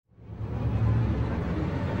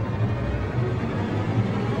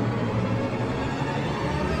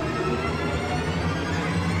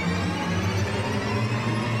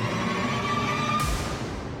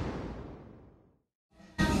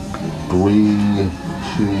3,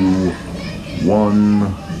 2, 1.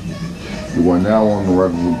 You are now on the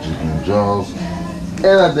record with Chicken Jaws.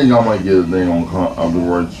 And I think I might get a thing on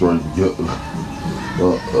copyright strike.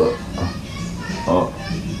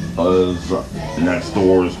 Next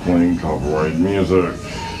door is playing copyright music.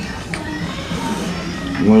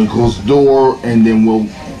 I'm going to close the door and then we'll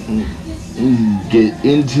get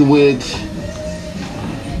into it.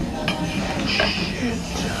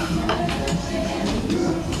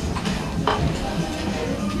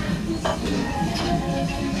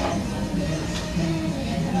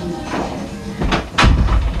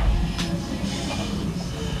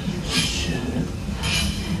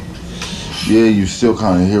 Yeah, you still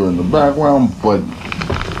kind of hear in the background, but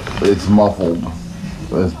it's muffled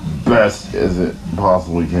as best as it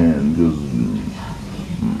possibly can because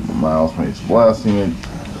my housemate's blasting it.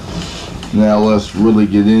 Now let's really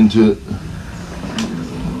get into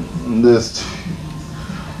this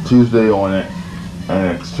Tuesday on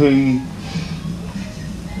NXT.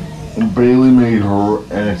 Bayley made her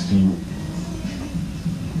NXT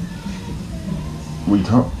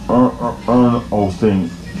return hosting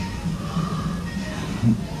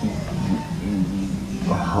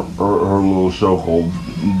her little show called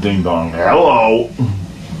Ding Dong Hello.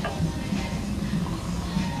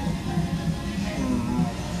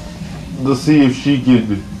 To see if she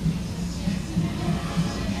could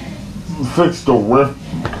fix the rift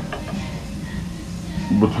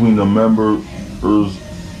between the members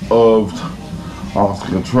of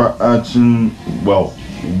Toxic Attraction. Well,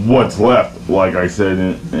 what's left, like I said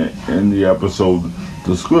in the episode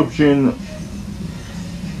description.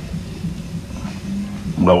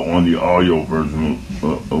 Well, on the audio version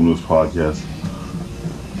of this podcast,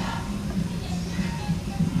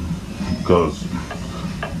 because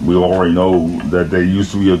we already know that there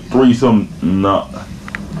used to be a threesome, not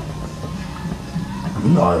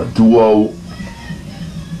a duo.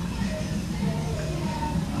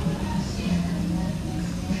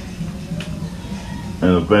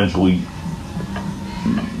 And eventually,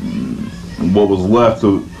 what was left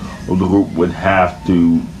of the group would have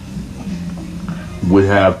to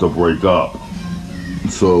break up.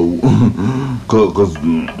 So, because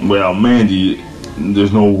well, Mandy,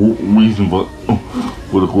 there's no reason for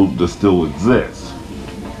the group to still exist,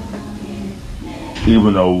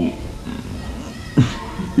 even though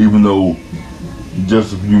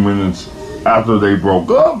just a few minutes after they broke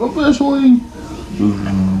up officially,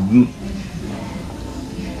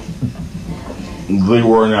 they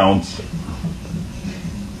were announced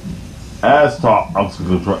as Toxic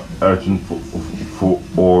Attraction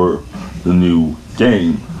for the new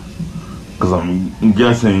game. Because I'm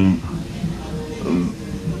guessing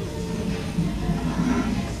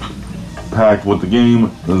packed with the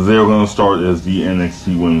game, they're going to start as the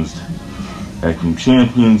NXT Women's Tag Team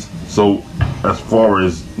Champions. So, as far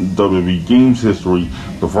as WWE Games history,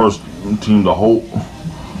 the first team to hold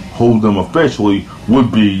them officially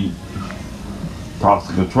would be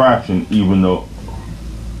Toxic Attraction, even though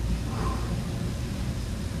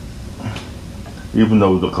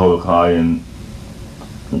Dakota Kai and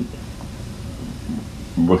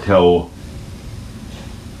Raquel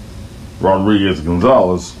Rodriguez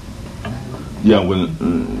Gonzalez, yeah, I'm going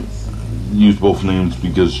to use both names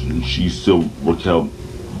because she's still Raquel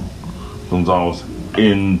Gonzalez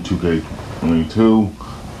in 2K22.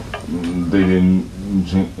 They didn't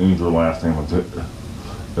change her last name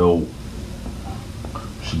until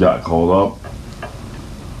she got called up.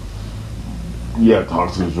 Yeah,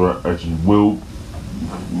 Toxic Attraction will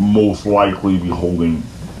most likely be holding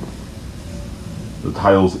the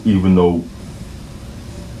titles, even though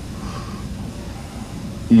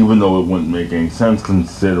it wouldn't make any sense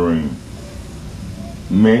considering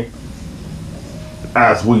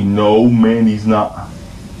as we know, Mandy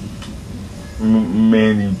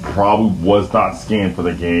probably was not scanned for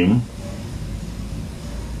the game.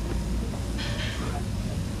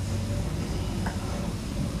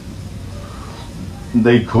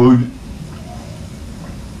 They could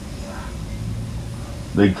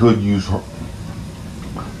use her,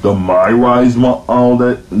 the My Rise model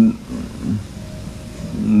that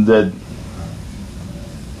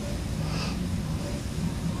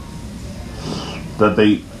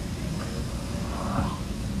they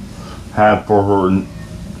have for her.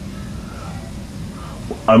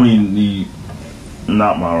 I mean,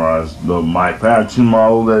 not My Rise, the My Faction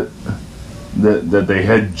model that they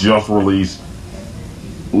had just released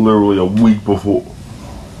literally a week before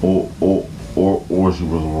or she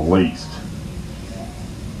was released.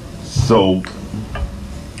 So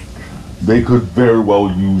they could very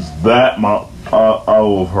well use that model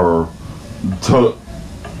of her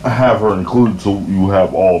have her included, so you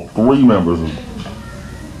have all three members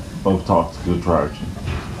of Toxic Attraction.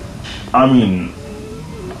 I mean,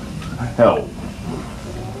 hell,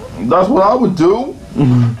 that's what I would do.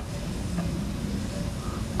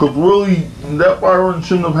 Because really, that firing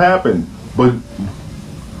shouldn't have happened. But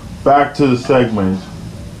back to the segment.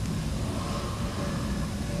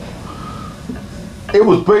 It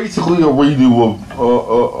was basically a redo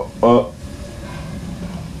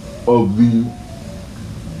of the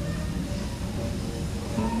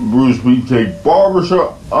Bruce Beefcake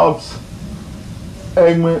Barbershop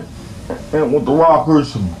segment and with the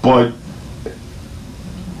Rockers, but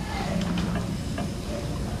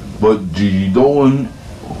Gigi Dolan,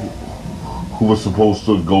 who was supposed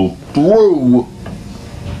to go through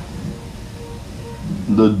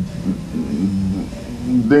the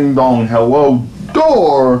Ding Dong Hello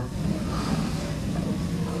door,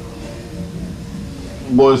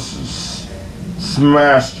 was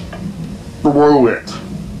smashed through it.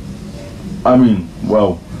 I mean,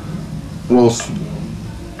 well,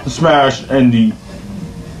 smashed, and the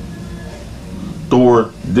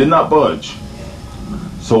door did not budge.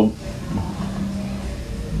 So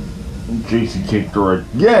JC kicked her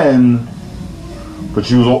again, but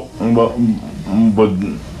she was but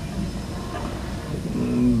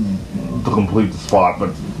to complete the spot,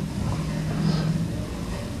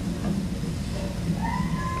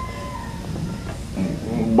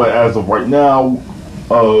 but as of right now,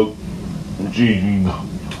 Gigi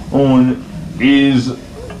Owen is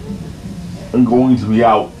going to be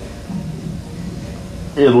out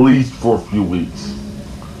at least for a few weeks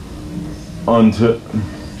until,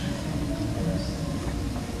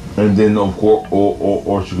 and then of course,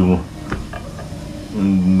 or she can.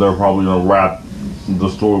 They're probably gonna wrap the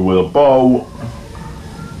story with a bow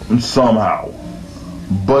somehow.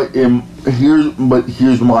 But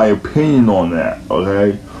here's my opinion on that.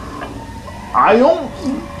 Okay, I don't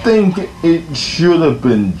think it should have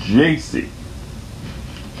been JC,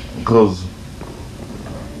 because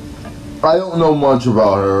I don't know much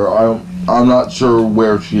about her. I'm not sure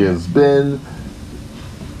where she has been.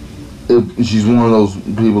 If she's one of those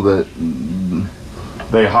people that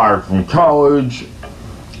they hired from college,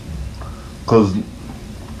 because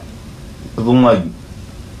I'm like,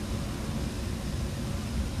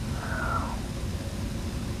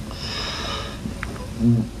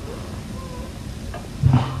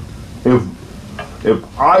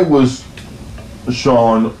 if I was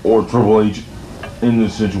Shawn or Triple H in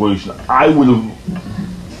this situation, I would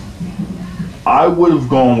have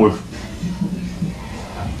gone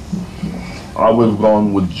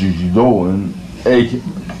with Gigi Dolan,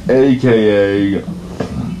 aka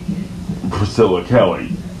Priscilla Kelly.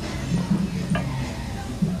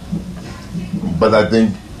 But I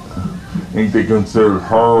think they considered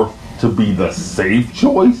her to be the safe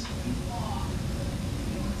choice.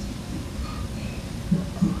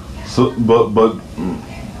 So, but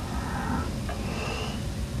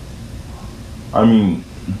I mean,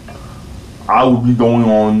 I would be going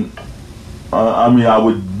on. I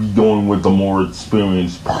would be going with the more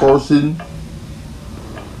experienced person,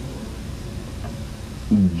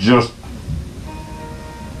 just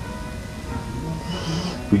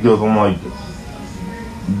because I'm like,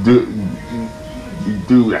 dude,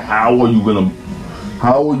 how are you gonna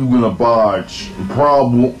botch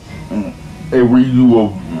a redo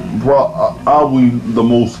of probably the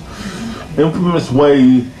most infamous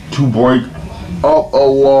way to break up a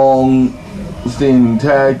long-standing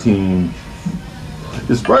tag team,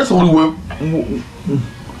 especially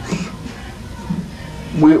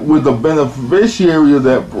with the beneficiary of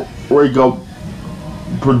that breakup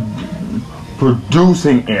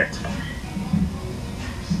producing it.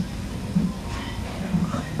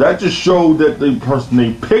 That just showed that the person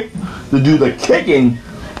they picked to do the kicking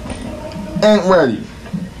ain't ready.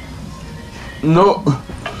 No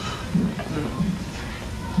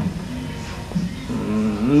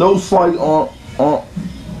slight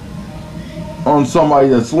on somebody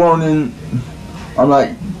that's learning. I'm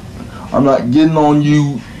not getting on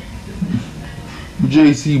you,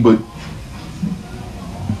 JC, but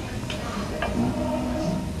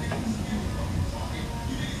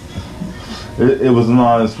it was an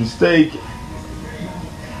honest mistake,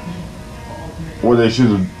 or they should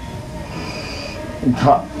have.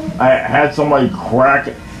 I had somebody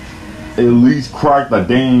at least crack the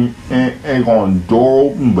dang on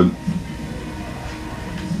door open,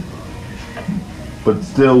 but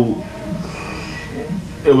still,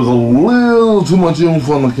 it was a little too much oomph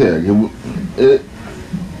on the kick.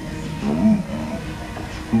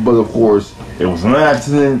 But of course, it was an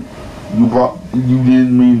accident. You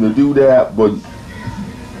didn't mean to do that, but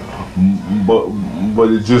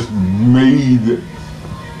but it just made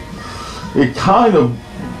it kind of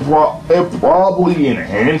it probably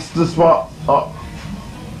enhanced the spot.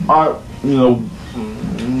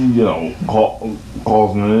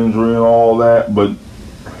 Causing an injury and all that, but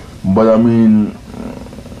I mean,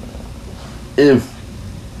 if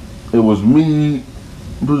it was me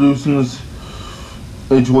producing this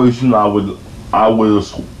situation, I would have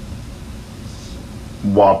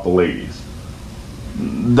swapped the ladies.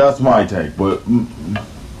 That's my take, but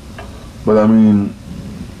I mean,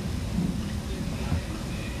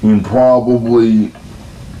 probably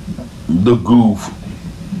the goof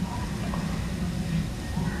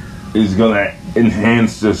is gonna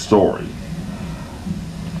enhance this story.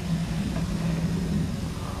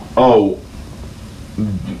 Oh,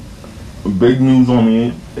 big news on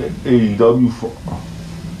the AEW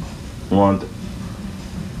front,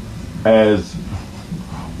 as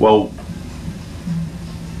well.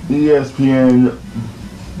 ESPN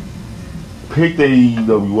picked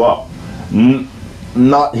AEW up.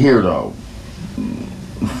 Not here though.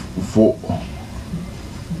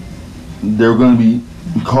 They're going to be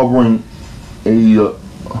covering AEW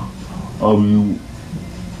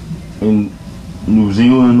in New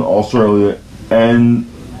Zealand, Australia, and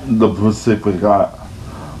the Pacific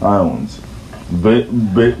Islands.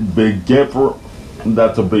 Big get for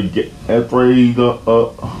that's a big get for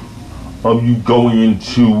AEW going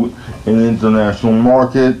into an international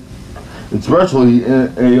market, especially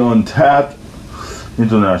in a untapped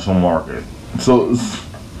international market. So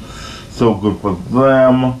good for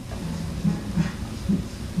them.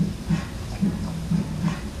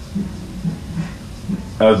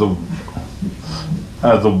 As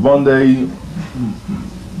of Monday,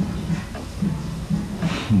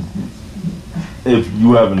 if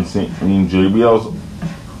you haven't seen JBL's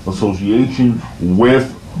association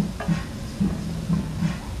with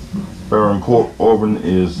Baron Corbin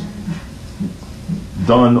is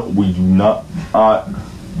done. We do not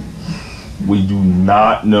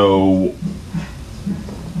know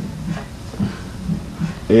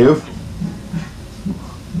if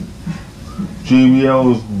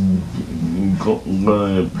JBL is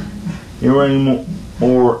gonna appear anymore,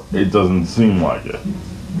 or it doesn't seem like it.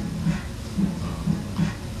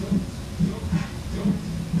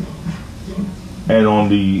 And on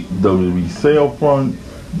the WWE sale front,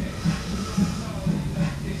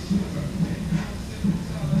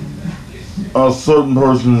 a certain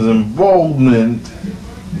person's involvement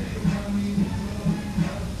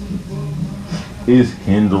is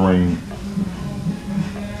hindering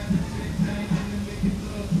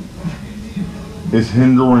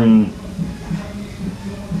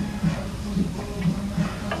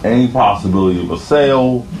any possibility of a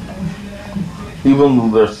sale, even though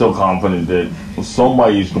they're still confident that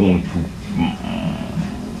somebody is going to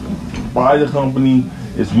buy the company.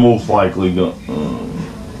 It's most likely going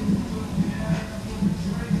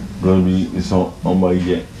to be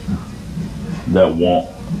somebody that would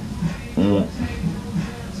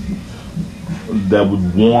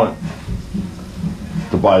want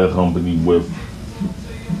to buy the company with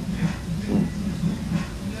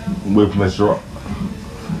Mr.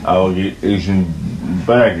 Allegation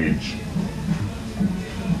baggage.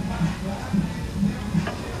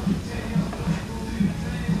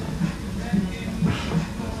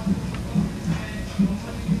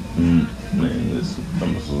 Man, this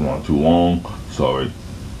is not too long. Sorry.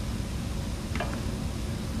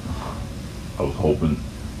 I was hoping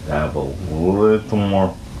to have a little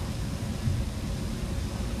more.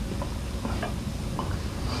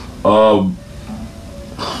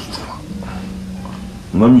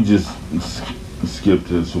 Let me just skip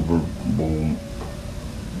to the Super Bowl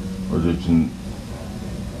prediction.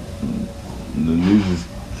 The news is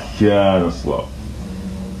kind of slow.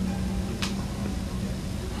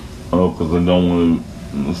 Because I don't want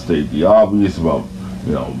to state the obvious about,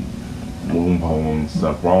 Logan Paul and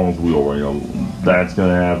Seth Rollins. We already know that's going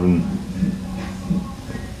to happen.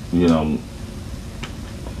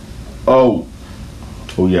 Oh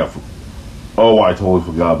yeah. I totally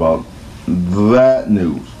forgot about that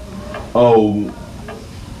news.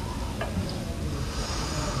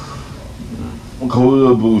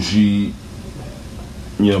 Kota Ibushi,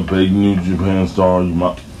 big New Japan star. You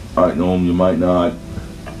might know him, you might not.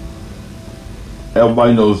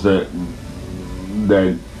 Everybody knows that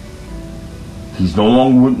he's no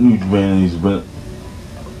longer with New Japan. He's been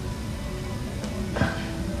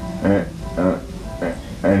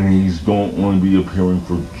and he's going to be appearing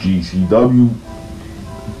for GCW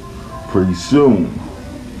pretty soon.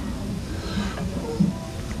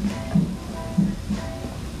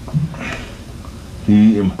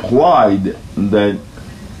 He implied that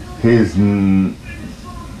his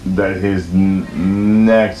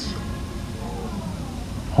next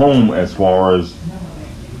home, as far as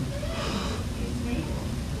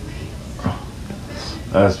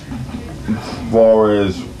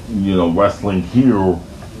wrestling here,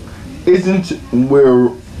 isn't where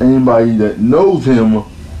anybody that knows him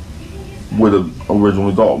would have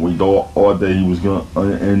originally thought. We thought that he was gonna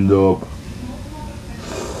end up.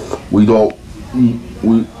 We thought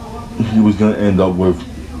he was gonna end up with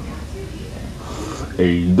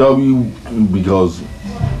AEW because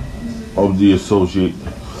of the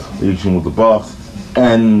association with the Bucks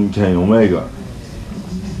and Kenny Omega.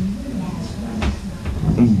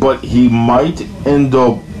 But he might end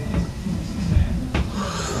up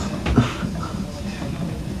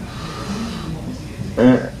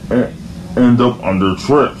under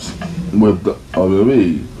Trips with the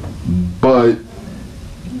WWE. But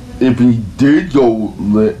if he did go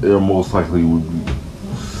there, most likely would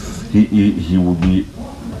be he would be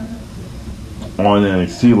on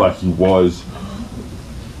NXT like he was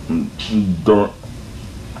during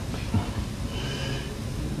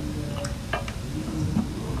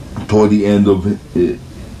toward the end of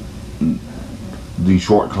the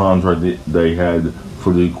short contract that they had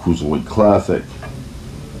for the Cruiserweight Classic.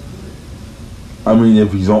 I mean,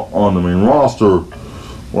 if he's on the main roster,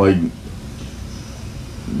 like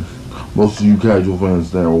most of you casual fans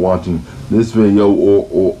that are watching this video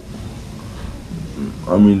or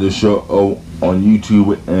I mean the show on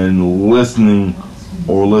YouTube and listening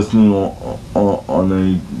on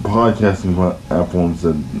a podcasting platforms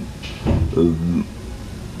that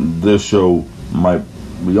this show might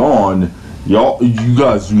be on, you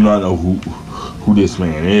guys do not know who this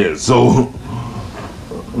man is. So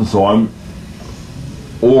I'm,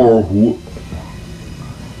 or who,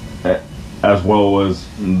 as well as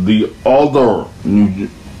the other New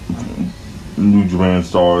Japan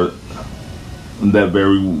star that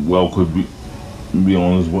very well could be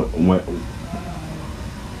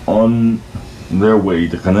on their way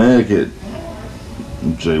to Connecticut,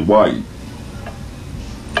 Jay White.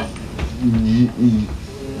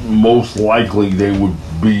 Most likely they would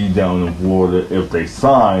be down in Florida if they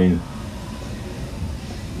sign,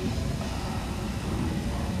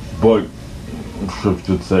 but Trips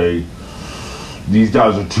should say these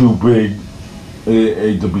guys are too big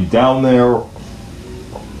to be down there,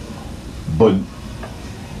 but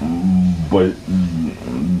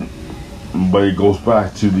it goes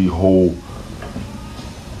back to the whole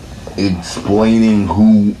explaining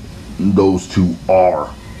who those two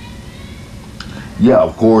are. Yeah,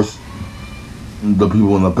 of course, the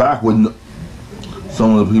people in the back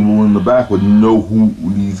some of the people in the back would know who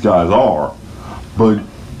these guys are, but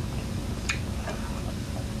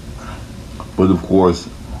of course,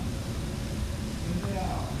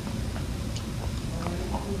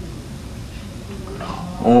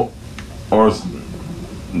 or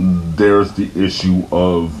there's the issue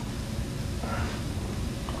of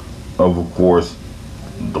course,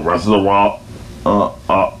 the rest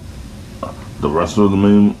of the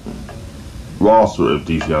main roster, if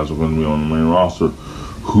these guys are going to be on the main roster,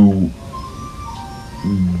 who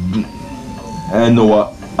had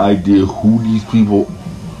no idea who these people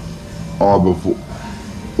are before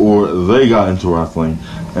or they got into wrestling,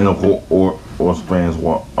 and of course, or fans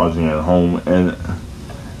watching at home and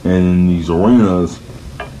in these arenas,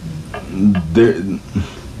 they're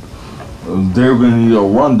going to need a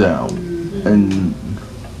rundown. And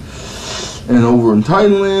over in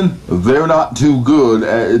Thailand, they're not too good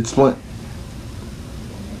at explaining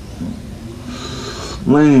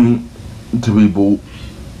to people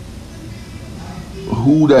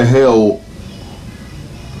who the hell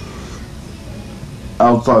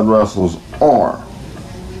outside wrestlers are.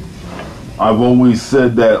 I've always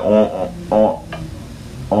said that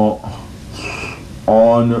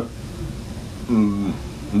on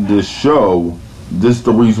this show. This is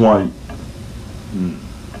the reason why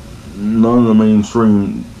none of the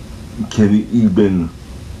mainstream can even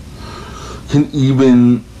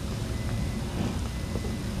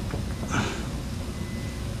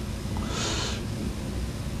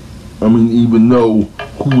know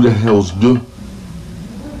who the hell's doing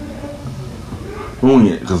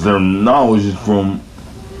it, because their knowledge is from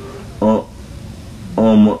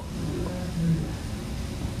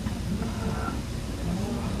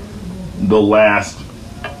the last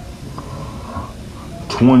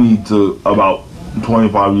 20 to about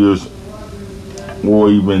 25 years, or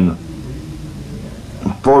even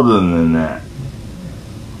further than that.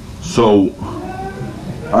 So,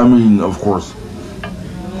 I mean, of course,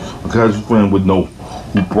 a casual fan would know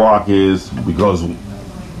who Brock is because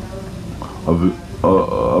of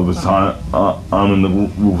of his time in the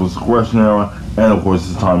Ruthless Aggression era, and of course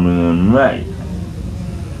his time in MMA.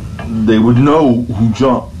 They would know who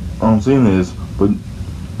John Cena is, but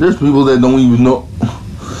there's people that don't even know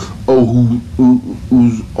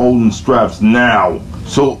who's holding straps now.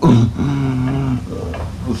 So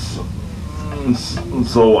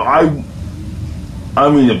I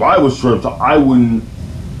mean, if I was stripped, I wouldn't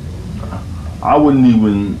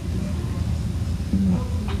even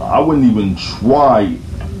try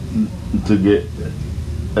to get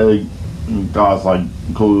guys like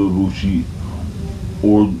Kota Ibushi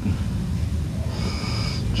or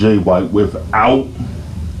Jay White without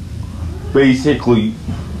basically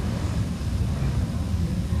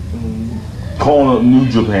calling up New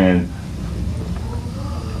Japan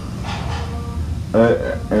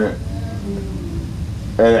and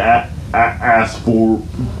ask for,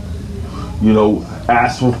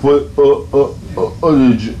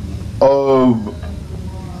 footage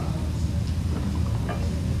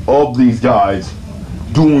of these guys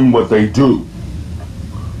doing what they do.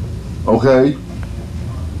 Okay?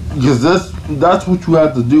 Because that's what you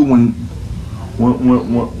have to do when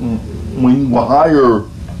you hire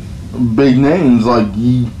big names. Like,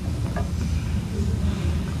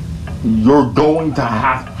 you're going to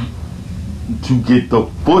have to get the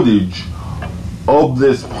footage of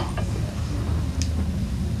this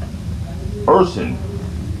person.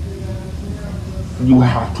 You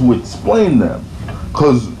have to explain them,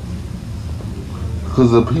 because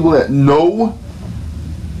the people that know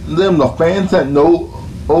them, the fans that know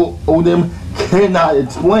them, cannot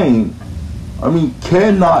explain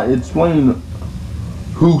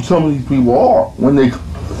who some of these people are when they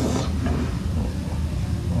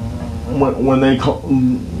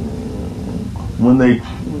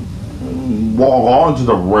walk onto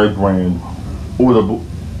the red brand or the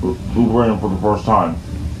blue brand for the first time.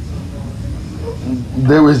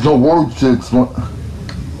 There is no words to explain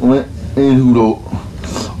who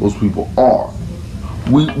those people are.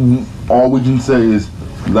 All we can say is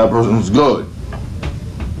that person's good,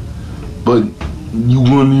 but you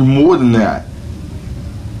will need more than that.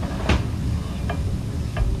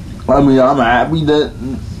 I mean, I'm happy that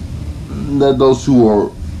those two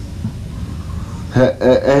are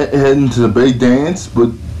heading to the big dance,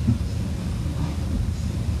 but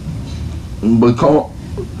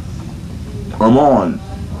come on,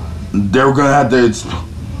 they're going to have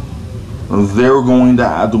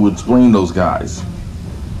to explain those guys,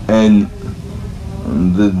 and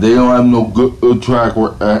they don't have no good track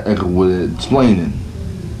record with explaining.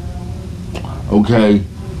 Okay,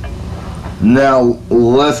 now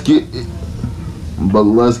let's get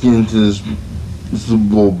into this Super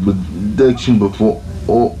Bowl prediction before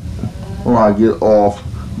I get off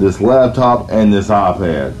this laptop and this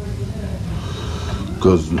iPad,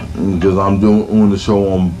 because I'm doing the show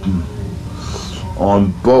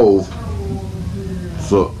on both.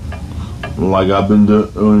 So, like I've been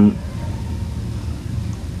doing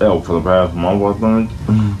for the past month, I think.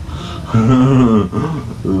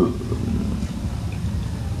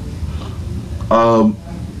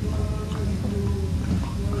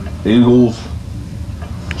 Eagles,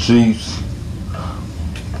 Chiefs.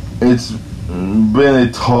 It's been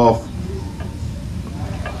a tough.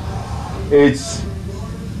 It's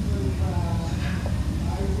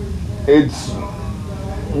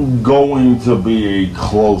going to be a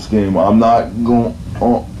close game. I'm not going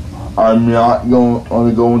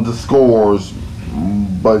to go into scores,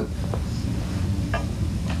 but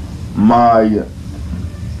my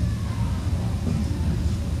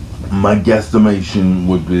guesstimation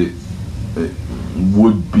would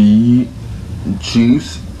be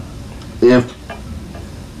Chiefs if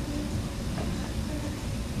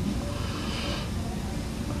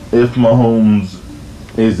Mahomes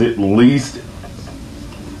is at least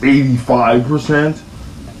 85%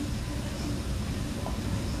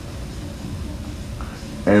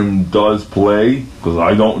 and does play, because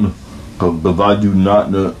I do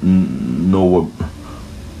not know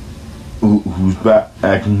who's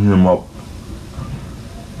backing him up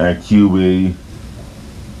at QB,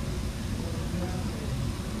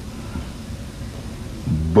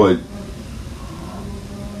 but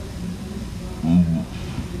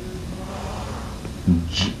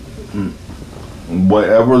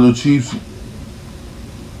whatever the Chiefs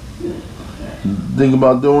think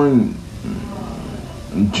about doing,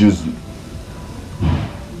 just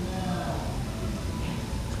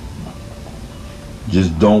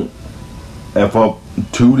don't F up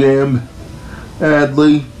too damn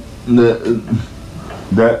badly.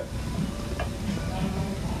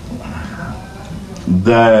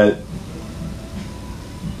 That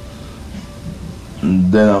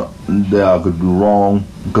that I could be wrong,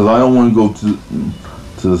 because I don't want to go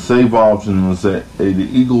to the safe option and say, hey, the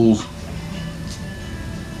Eagles,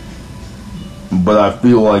 but I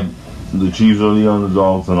feel like the Chiefs are the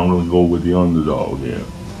underdogs, and I'm going to go with the underdog here.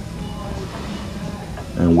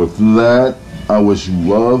 And with that, I wish you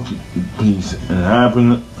love, peace, and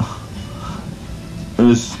happiness.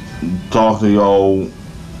 Let's talk to y'all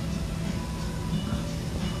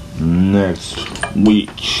next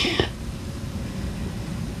week.